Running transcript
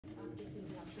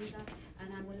Jirga,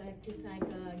 and I would like to thank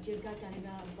Jirga Kennedy,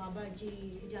 Baba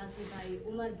ji, Hijazí bhai,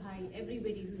 Umar bhai,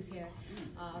 everybody who's here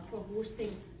for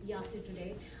hosting Yasir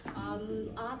today.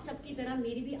 आप सबकी तरह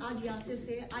मेरी भी आज यासिर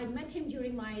से, I met him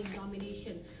during my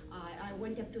nomination. I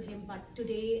went up to him, but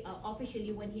today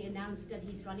officially when he announced that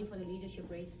he's running for the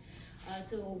leadership race,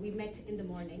 so we met in the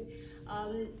morning.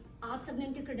 आप सबने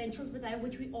उनके credentials बताया,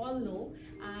 which we all know,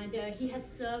 and he has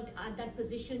served at that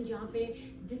position जहाँ पे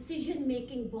decision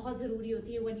making बहुत ज़रूरी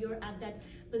होती है when you're at that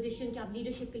position कि आप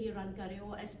leadership के लिए run कर रहे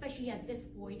हो, especially at this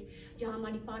point जहाँ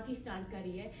हमारी party stand कर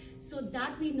रही है. So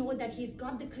that we know that he's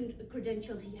got the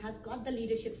credentials, he has got the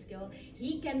leadership skill,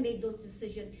 he can make those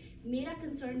decisions. मेरा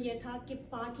concern ये था कि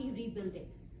party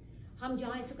rebuilding, हम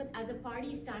जहाँ इस वक्त as a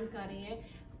party stand कर रहे हैं,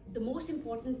 the most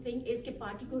important thing is कि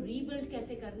पार्टी को रीबिल्ड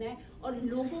कैसे करना है और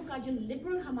लोगों का जो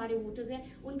लिबरल हमारे वोटर्स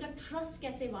हैं उनका ट्रस्ट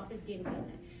कैसे वापस गेन करना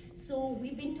है. So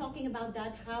we've been talking about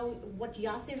that, how what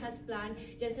Yasir has planned,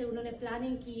 जैसे उन्होंने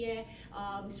planning की है,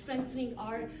 strengthening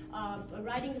our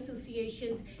riding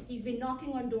associations. He's been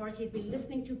knocking on doors, he's been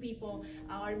listening to people.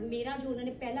 और मेरा जो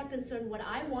उन्होंने पहला concern, what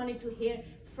I wanted to hear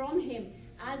from him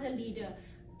as a leader,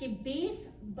 कि बेस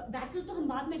बैटल तो हम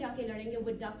बाद में जाके लड़ेंगे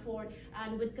with Duck Ford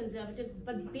and with conservatives,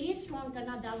 but base strong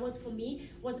करना, that was for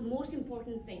me was the most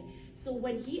important thing. So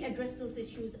when he addressed those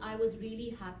issues, I was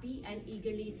really happy and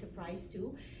eagerly surprised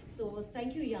too. So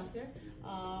thank you, Yasir,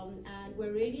 and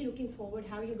we're really looking forward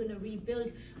how you're going to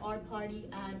rebuild our party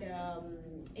and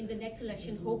in the next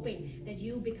election, hoping that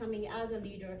you becoming as a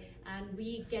leader and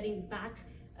we getting back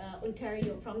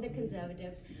Ontario from the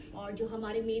Conservatives, और जो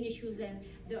हमारे main issues हैं,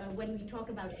 when we talk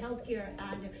about healthcare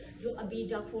and जो अभी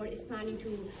Duck Ford is planning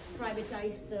to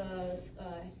privatize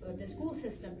the school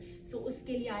system, so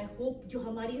उसके लिए I hope जो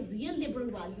हमारी real liberal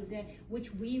values हैं,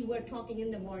 which we were talking in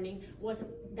the morning, was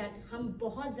that हम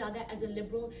बहुत ज़्यादा as a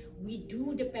liberal we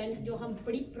do depend, जो हम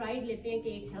बड़ी pride लेते हैं कि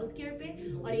एक healthcare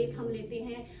पे और एक हम लेते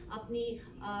हैं अपनी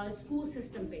school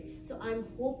system पे. So I'm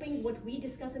hoping what we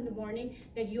discuss in the morning,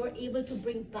 that you're able to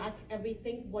bring back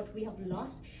everything what we have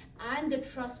lost and the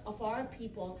trust of our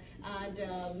people, and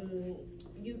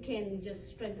you can just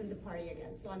strengthen the party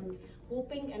again. So I'm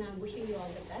hoping and I'm wishing you all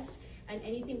the best, and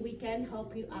anything we can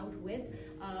help you out with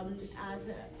as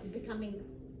becoming,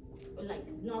 like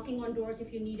knocking on doors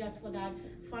if you need us for that,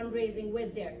 fundraising, we're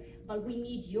there, but we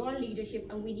need your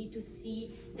leadership and we need to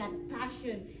see that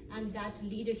passion and that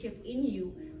leadership in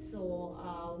you, so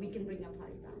we can bring our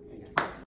party.